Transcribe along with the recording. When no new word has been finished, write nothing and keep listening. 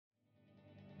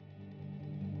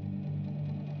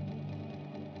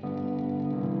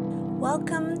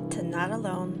Welcome to Not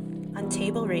Alone on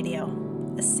Table Radio,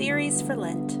 a series for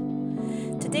Lent.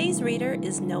 Today's reader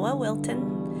is Noah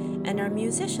Wilton, and our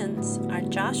musicians are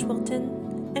Josh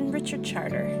Wilton and Richard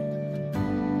Charter.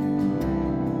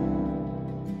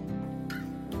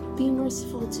 Be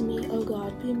merciful to me, O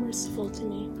God, be merciful to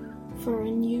me, for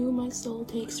in you my soul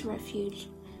takes refuge.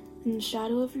 In the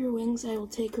shadow of your wings I will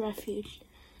take refuge.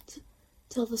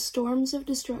 Till the storms of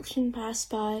destruction pass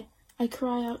by, I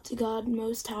cry out to God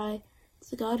Most High,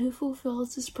 the God who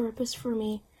fulfills his purpose for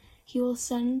me. He will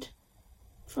send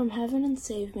from heaven and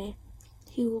save me.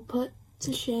 He will put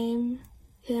to shame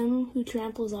him who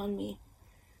tramples on me.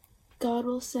 God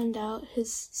will send out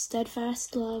his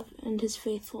steadfast love and his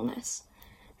faithfulness.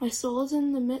 My soul is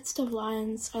in the midst of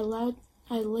lions. I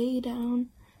lay down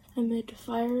amid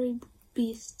fiery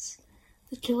beasts,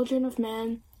 the children of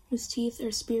man, whose teeth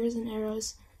are spears and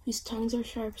arrows, whose tongues are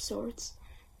sharp swords.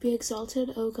 Be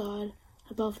exalted, O God,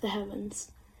 above the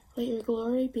heavens. Let your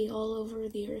glory be all over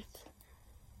the earth.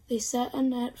 They set a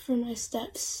net for my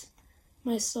steps.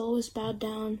 My soul was bowed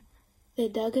down. They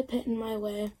dug a pit in my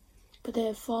way, but they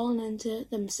have fallen into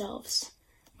it themselves.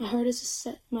 My heart is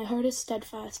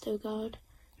steadfast, O God.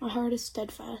 My heart is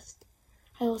steadfast.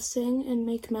 I will sing and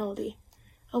make melody.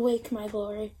 Awake, my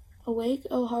glory. Awake,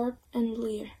 O harp and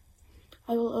lyre.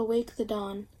 I will awake the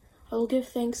dawn. I will give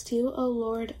thanks to you, O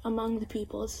Lord, among the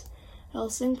peoples. I will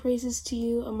sing praises to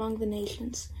you among the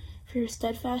nations. For your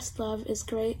steadfast love is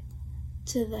great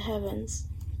to the heavens,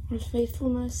 your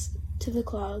faithfulness to the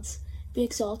clouds. Be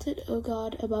exalted, O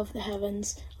God, above the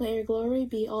heavens. Let your glory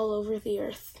be all over the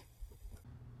earth.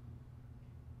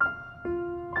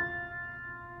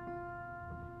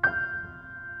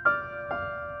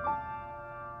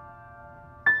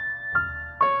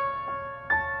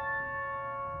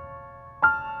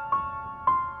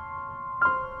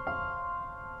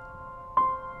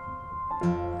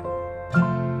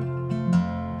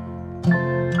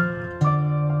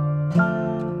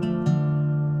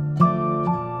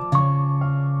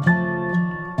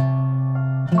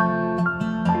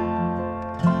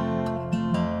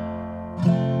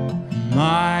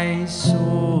 My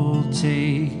soul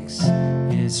takes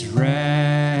its refuge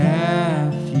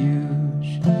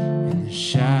in the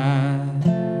shadow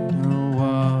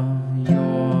of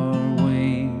your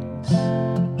wings.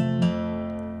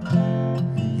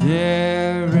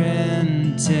 There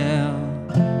until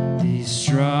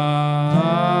destruction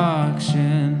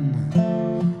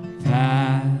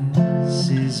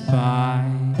passes by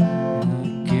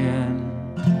again.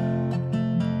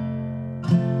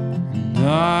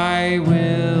 I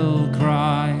will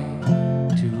cry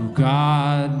to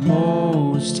God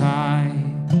Most High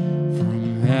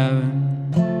from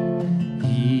heaven.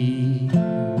 He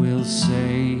will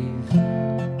save.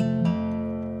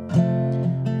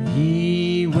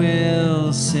 He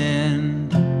will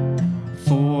send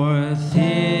forth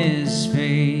his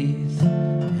faith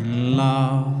and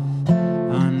love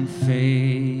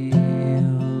unfailing.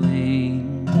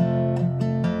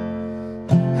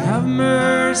 Have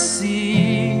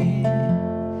mercy,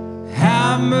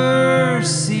 have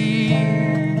mercy,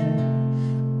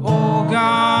 O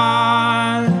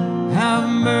God, have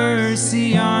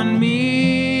mercy on me.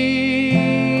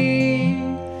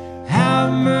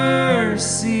 Have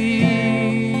mercy,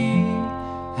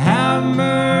 have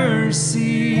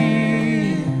mercy,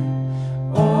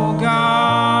 O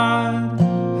God,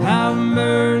 have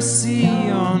mercy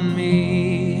on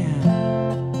me.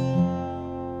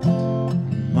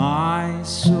 My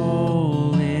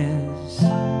soul is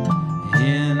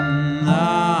in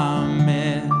the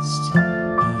midst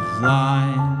of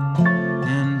lion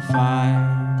and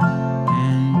fire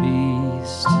and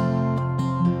beast,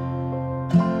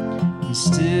 and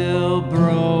still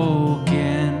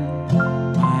broken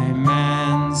by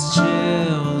man's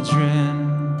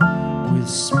children with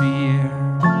spear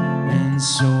and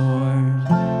sword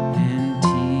and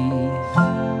teeth.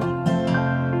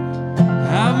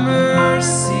 Have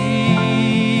mercy,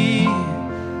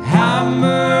 have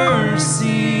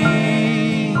mercy,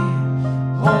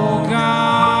 O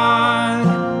God,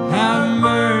 have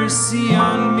mercy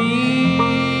on me.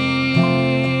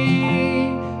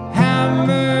 Have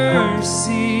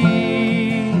mercy,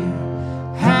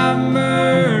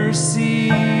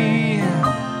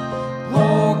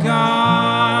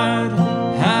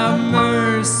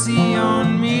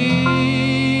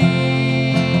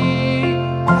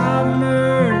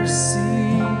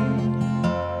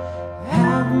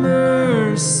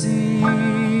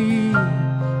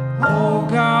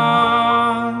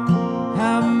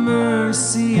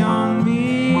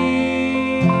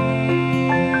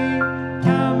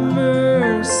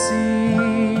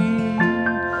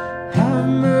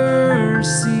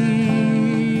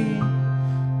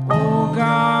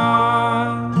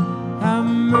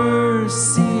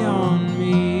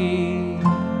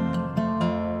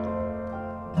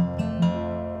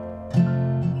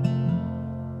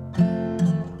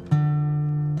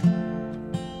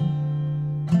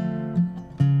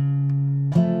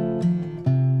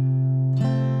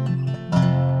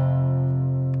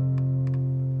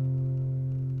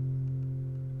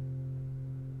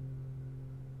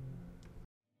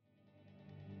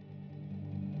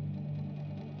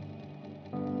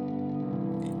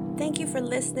 Thank you for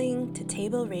listening to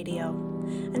Table Radio,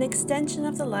 an extension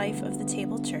of the life of the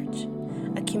Table Church,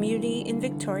 a community in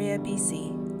Victoria,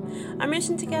 BC. Our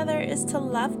mission together is to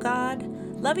love God,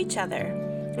 love each other,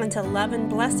 and to love and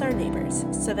bless our neighbors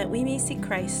so that we may see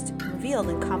Christ revealed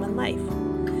in common life.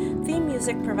 Theme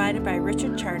music provided by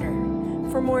Richard Charter.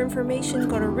 For more information,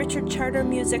 go to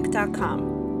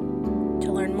richardchartermusic.com. To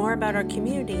learn more about our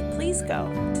community, please go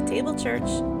to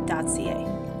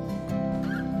tablechurch.ca.